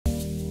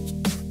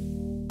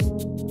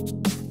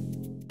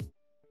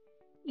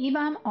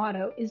EVOM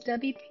Auto is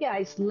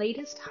WPI's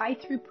latest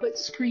high-throughput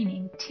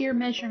screening TEER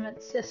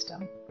measurement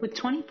system with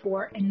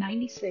 24 and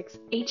 96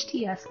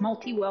 HTS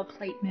multi-well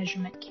plate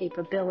measurement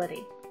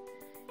capability,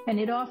 and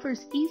it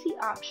offers easy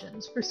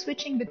options for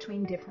switching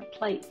between different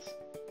plates.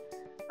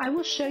 I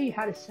will show you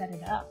how to set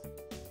it up.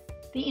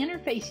 The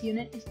interface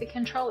unit is the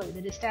controller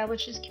that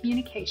establishes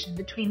communication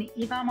between the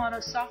EVOM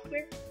Auto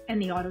software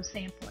and the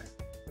Autosampler.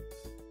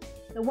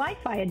 The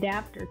Wi-Fi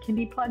adapter can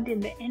be plugged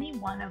into any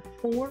one of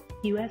 4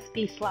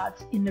 USB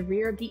slots in the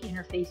rear of the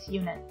interface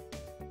unit.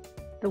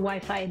 The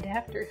Wi-Fi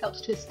adapter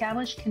helps to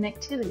establish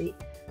connectivity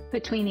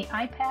between the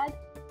iPad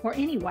or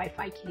any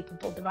Wi-Fi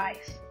capable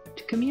device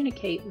to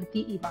communicate with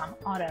the EVOM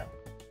Auto.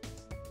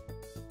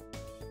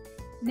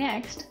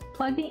 Next,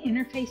 plug the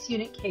interface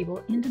unit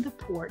cable into the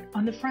port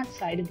on the front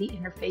side of the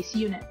interface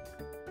unit.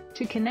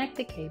 To connect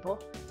the cable,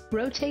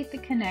 rotate the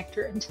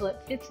connector until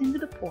it fits into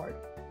the port,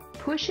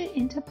 push it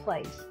into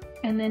place,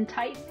 and then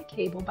tighten the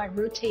cable by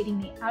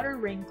rotating the outer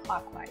ring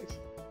clockwise.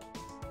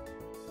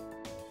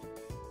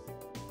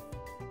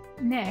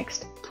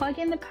 Next, plug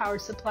in the power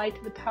supply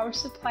to the power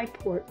supply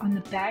port on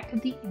the back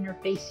of the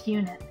interface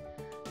unit.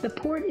 The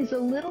port is a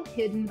little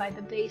hidden by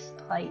the base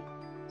plate,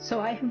 so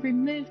I have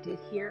removed it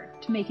here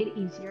to make it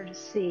easier to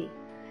see.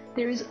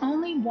 There is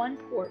only one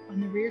port on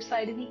the rear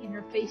side of the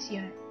interface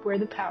unit where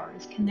the power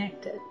is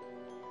connected.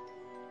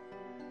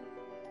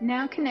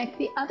 Now connect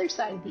the other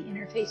side of the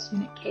interface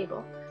unit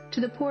cable to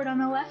the port on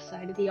the left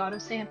side of the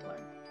Autosampler.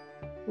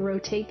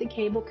 Rotate the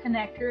cable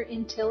connector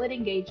until it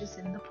engages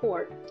in the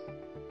port.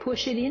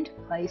 Push it into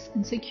place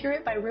and secure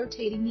it by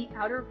rotating the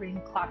outer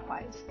ring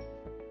clockwise.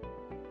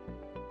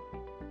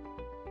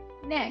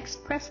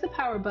 Next, press the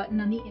power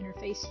button on the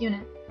interface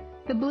unit.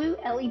 The blue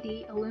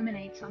LED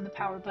illuminates on the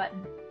power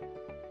button.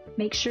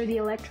 Make sure the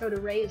electrode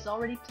array is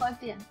already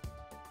plugged in.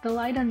 The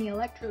light on the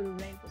electrode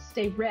array will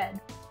stay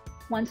red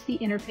once the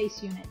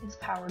interface unit is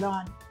powered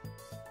on.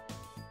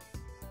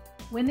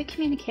 When the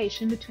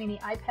communication between the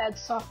iPad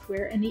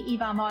software and the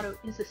EVOM Auto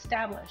is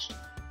established,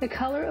 the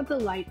color of the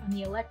light on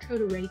the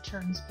electrode array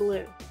turns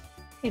blue.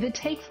 If it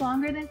takes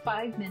longer than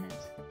 5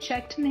 minutes,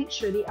 check to make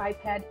sure the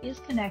iPad is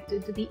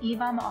connected to the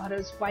EVOM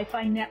Auto's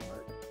Wi-Fi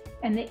network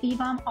and the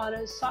EVOM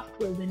Auto's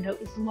software window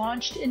is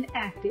launched and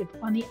active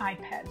on the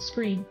iPad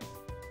screen.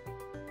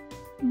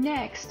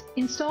 Next,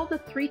 install the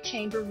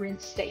 3-chamber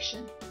rinse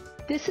station.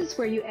 This is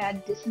where you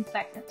add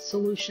disinfectant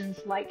solutions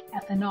like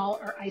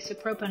ethanol or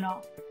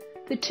isopropanol.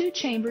 The 2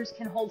 chambers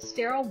can hold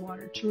sterile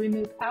water to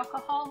remove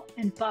alcohol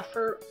and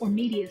buffer or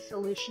media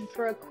solution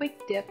for a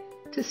quick dip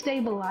to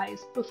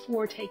stabilize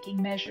before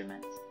taking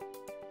measurements.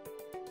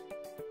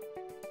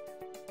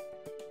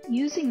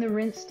 Using the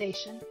rinse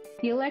station,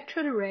 the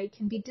electrode array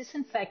can be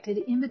disinfected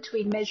in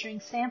between measuring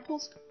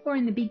samples or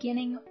in the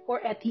beginning or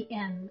at the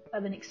end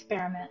of an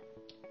experiment.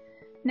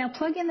 Now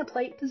plug in the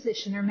plate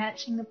positioner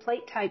matching the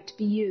plate type to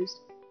be used,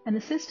 and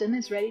the system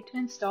is ready to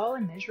install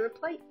and measure a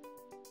plate.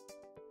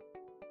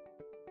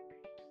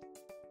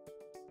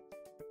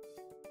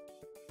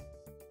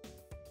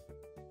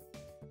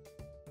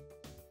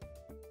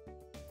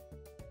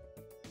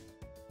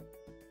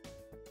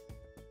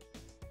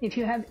 If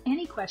you have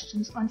any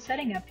questions on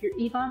setting up your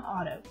EVOM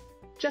Auto,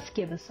 just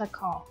give us a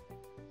call.